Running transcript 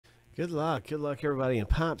Good luck, everybody. In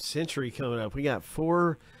Pop Century coming up, we got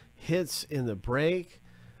 4 hits in the break.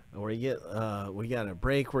 Where you get, we got a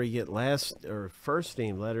break where you get last or first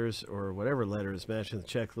name letters or whatever letter is matching the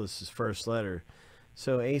checklist's first letter.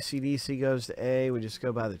 So ACDC goes to A. We just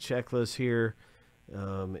go by the checklist here.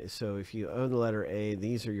 So if you own the letter A,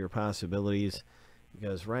 these are your possibilities. It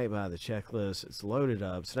goes right by the checklist. It's loaded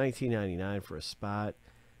up. It's $19.99 for a spot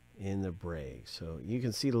in the break. So you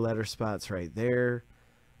can see the letter spots right there.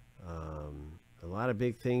 A lot of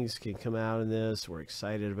big things can come out in this. We're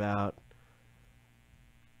excited about.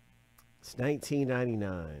 It's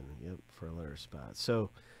 $19.99. Yep, for a letter spot. So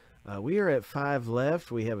we are at 5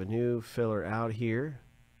 left. We have a new filler out here.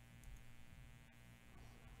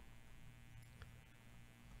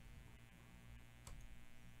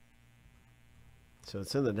 So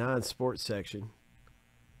it's in the non-sports section.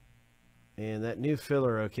 And that new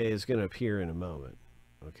filler, okay, is going to appear in a moment.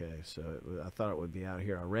 Okay, so I thought it would be out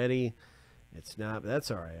here already. It's not, but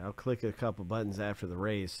that's all right. I'll click a couple buttons after the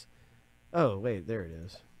race. Oh, wait, there it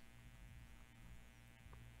is.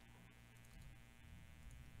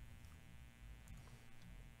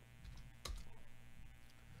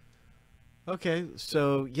 Okay,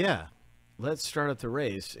 so yeah, let's start at the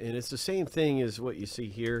race. And it's the same thing as what you see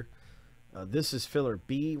here. This is filler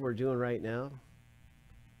B we're doing right now.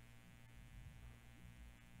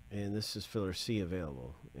 And this is filler C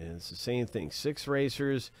available. And it's the same thing. 6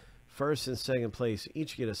 racers, first and second place,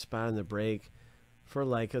 each get a spot in the break for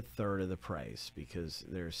like a third of the price. Because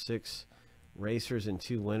there's 6 racers and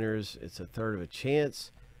 2 winners. It's a third of a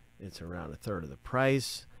chance. It's around a third of the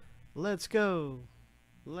price. Let's go.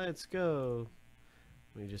 Let's go.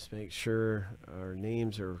 Let me just make sure our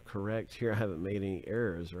names are correct here. I haven't made any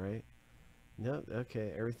errors, right? No,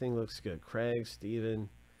 okay. Everything looks good. Craig, Steven,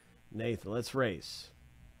 Nathan. Let's race.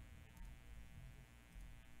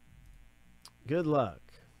 Good luck.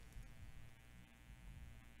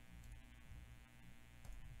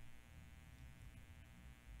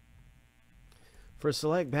 For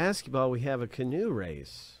select basketball, we have a canoe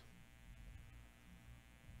race.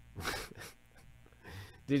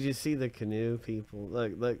 Did you see the canoe, people?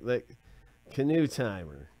 Look, look, look. Canoe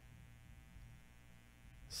timer.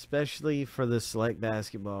 Especially for the select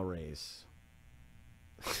basketball race.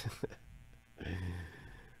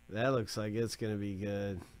 That looks like it's going to be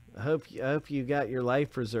good. I hope you got your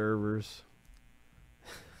life preservers.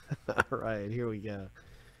 All right, here we go.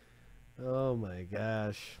 Oh my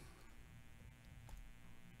gosh.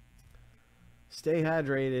 Stay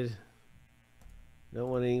hydrated. Don't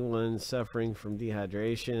want anyone suffering from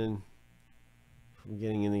dehydration from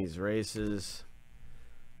getting in these races.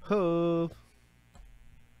 Ho!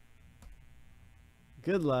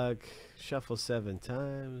 Good luck. Shuffle 7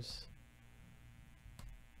 times.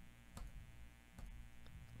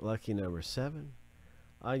 Lucky number 7.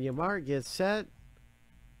 On your mark, get set.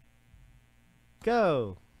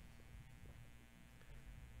 Go.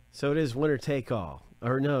 So it is winner take all.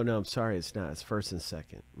 Or no, I'm sorry, it's not. It's first and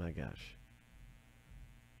second. My gosh.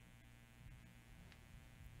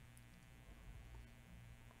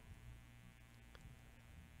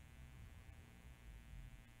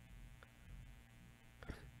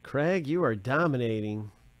 Craig, you are dominating.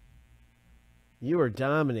 You are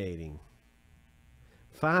dominating.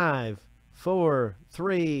 5, 4,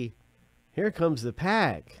 3. Here comes the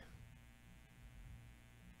pack.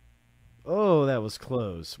 Oh, that was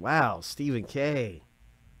close. Wow, Stephen K.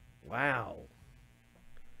 Wow.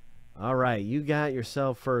 All right, you got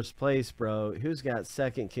yourself first place, bro. Who's got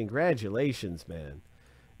second? Congratulations, man.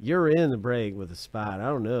 You're in the break with a spot. I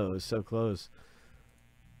don't know. It's so close.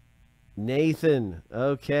 Nathan.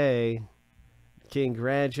 Okay.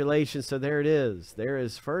 Congratulations. So there it is. There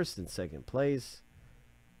is first and second place.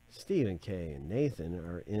 Stephen K. and Nathan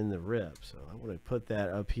are in the rip. So I want to put that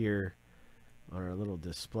up here on our little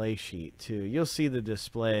display sheet too. You'll see the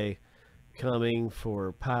display coming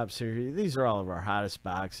for Pop Series. These are all of our hottest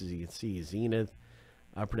boxes. You can see Zenith,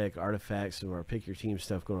 Upper Deck Artifacts, some of our Pick Your Team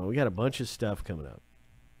stuff going on. We got a bunch of stuff coming up.